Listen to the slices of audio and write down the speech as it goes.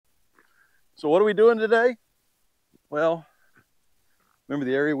So what are we doing today? Well, remember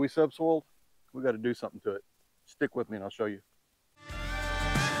the area we subsoiled? We got to do something to it. Stick with me and I'll show you.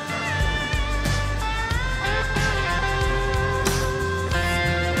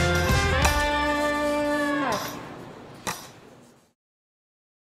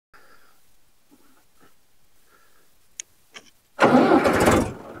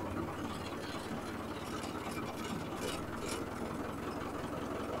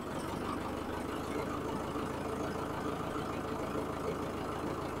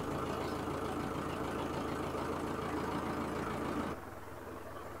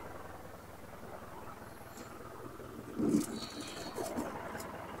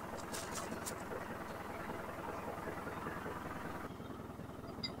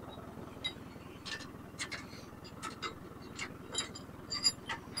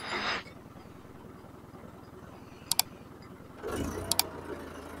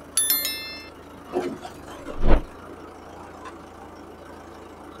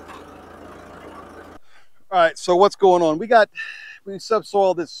 All right, so what's going on? We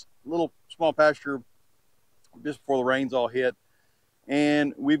subsoiled this little small pasture just before the rains all hit,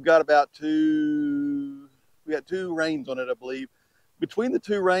 and we've got we got two rains on it, I believe. Between the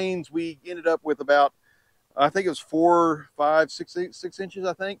two rains, we ended up with about, I think it was 4, 5, 6 inches,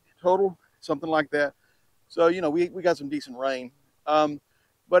 I think total, something like that. So we got some decent rain.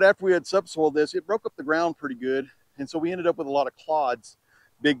 But after we had subsoiled this, it broke up the ground pretty good, and so we ended up with a lot of clods,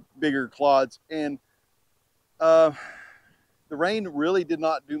 bigger clods, and the rain really did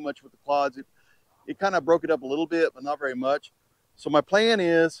not do much with the clods. It kind of broke it up a little bit, but not very much. So my plan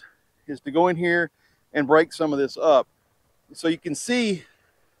is to go in here and break some of this up. So you can see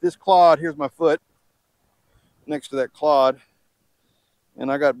this clod. Here's my foot next to that clod,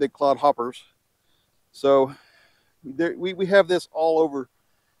 and I got big clod hoppers. So we have this all over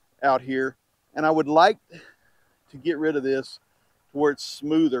out here, and I would like to get rid of this to where it's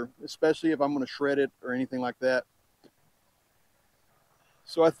smoother, especially if I'm going to shred it or anything like that.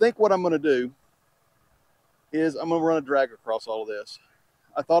 So I think what I'm going to do is I'm going to run a drag across all of this.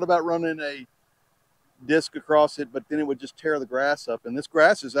 I thought about running a disc across it, but then it would just tear the grass up, and this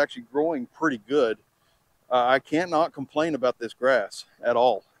grass is actually growing pretty good. I can't not complain about this grass at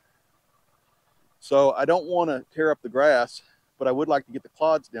all. So I don't want to tear up the grass, but I would like to get the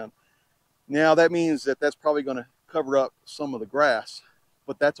clods down. Now that means that that's probably going to cover up some of the grass,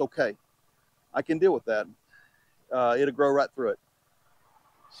 but that's okay. I can deal with that. It'll grow right through it.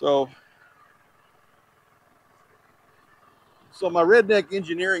 So my redneck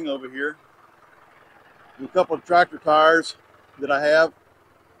engineering over here, a couple of tractor tires that I have.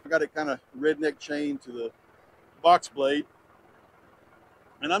 I got it kind of redneck chained to the box blade,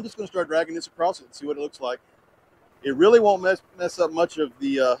 and I'm just going to start dragging this across it and see what it looks like. It really won't mess up much of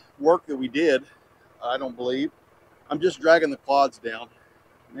the work that we did, I don't believe. I'm just dragging the clods down.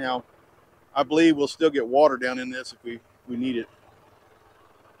 Now, I believe we'll still get water down in this if we need it.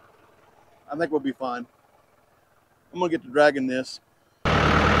 I think we'll be fine. I'm going to get to dragging this.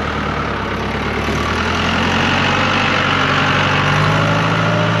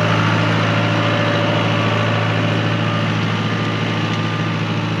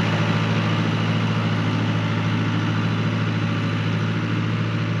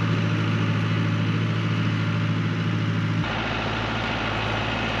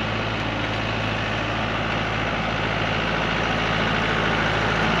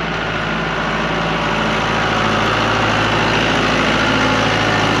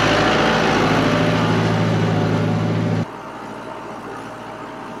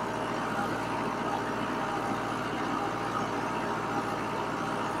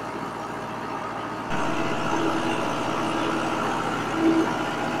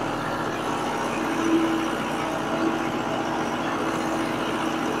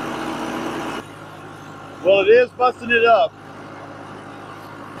 Well, it is busting it up.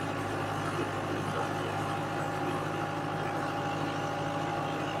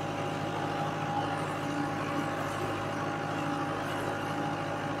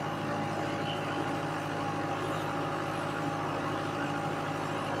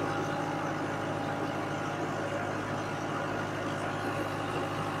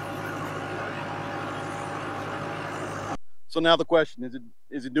 So now the question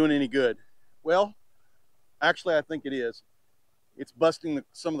is it doing any good? Well, actually, I think it is. It's busting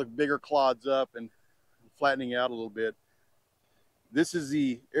some of the bigger clods up and flattening out a little bit. This is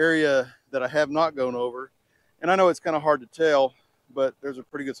the area that I have not gone over. And I know it's kind of hard to tell, but there's a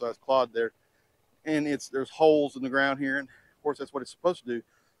pretty good sized clod there. And there's holes in the ground here. And of course, that's what it's supposed to do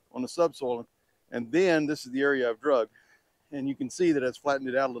on the subsoil. And then this is the area I've drug. And you can see that it's flattened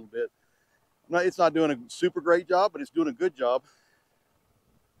it out a little bit. It's not doing a super great job, but it's doing a good job.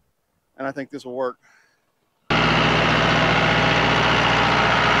 And I think this will work.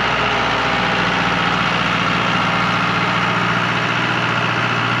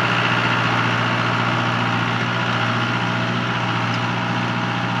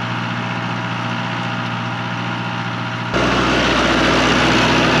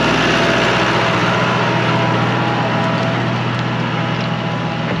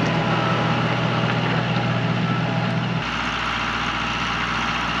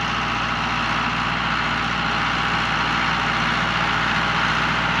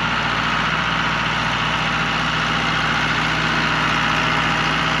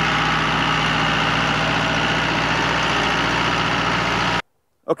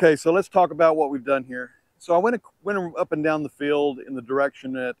 Okay, so let's talk about what we've done here. So I went up and down the field in the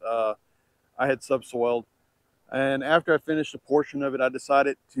direction that I had subsoiled. And after I finished a portion of it, I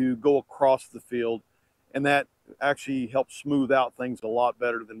decided to go across the field. And that actually helped smooth out things a lot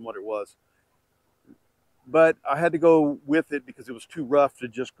better than what it was. But I had to go with it because it was too rough to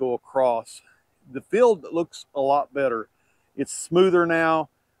just go across. The field looks a lot better. It's smoother now.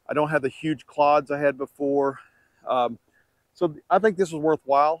 I don't have the huge clods I had before. So I think this is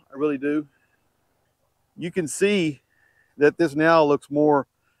worthwhile. I really do. You can see that this now looks more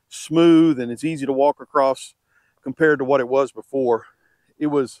smooth and it's easy to walk across compared to what it was before. It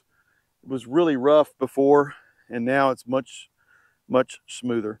was really rough before, and now it's much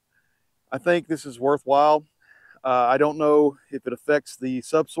smoother. I think this is worthwhile. I don't know if it affects the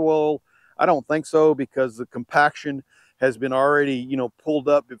subsoil. I don't think so, because the compaction has been already, you know, pulled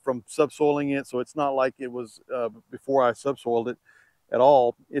up from subsoiling it. So it's not like it was before I subsoiled it at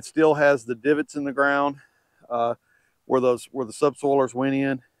all. It still has the divots in the ground where the subsoilers went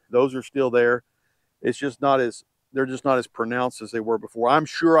in. Those are still there. It's just they're just not as pronounced as they were before. I'm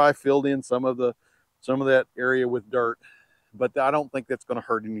sure I filled in some of that area with dirt, but I don't think that's going to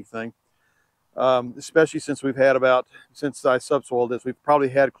hurt anything. Especially since since I subsoiled this, we've probably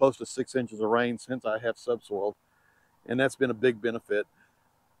had close to 6 inches of rain since I have subsoiled. And that's been a big benefit.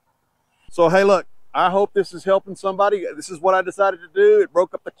 So, hey, look, I hope this is helping somebody. This is what I decided to do. It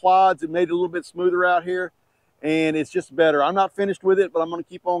broke up the clods. It made it a little bit smoother out here, and it's just better. I'm not finished with it, but I'm going to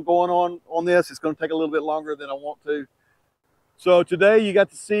keep on going on this. It's going to take a little bit longer than I want to. So today you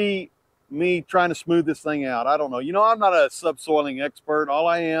got to see me trying to smooth this thing out. I don't know. You know, I'm not a subsoiling expert. All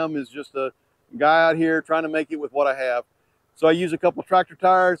I am is just a guy out here trying to make it with what I have. So I used a couple of tractor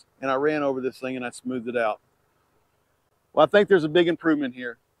tires, and I ran over this thing, and I smoothed it out. Well, I think there's a big improvement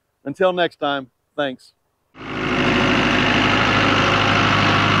here. Until next time, thanks.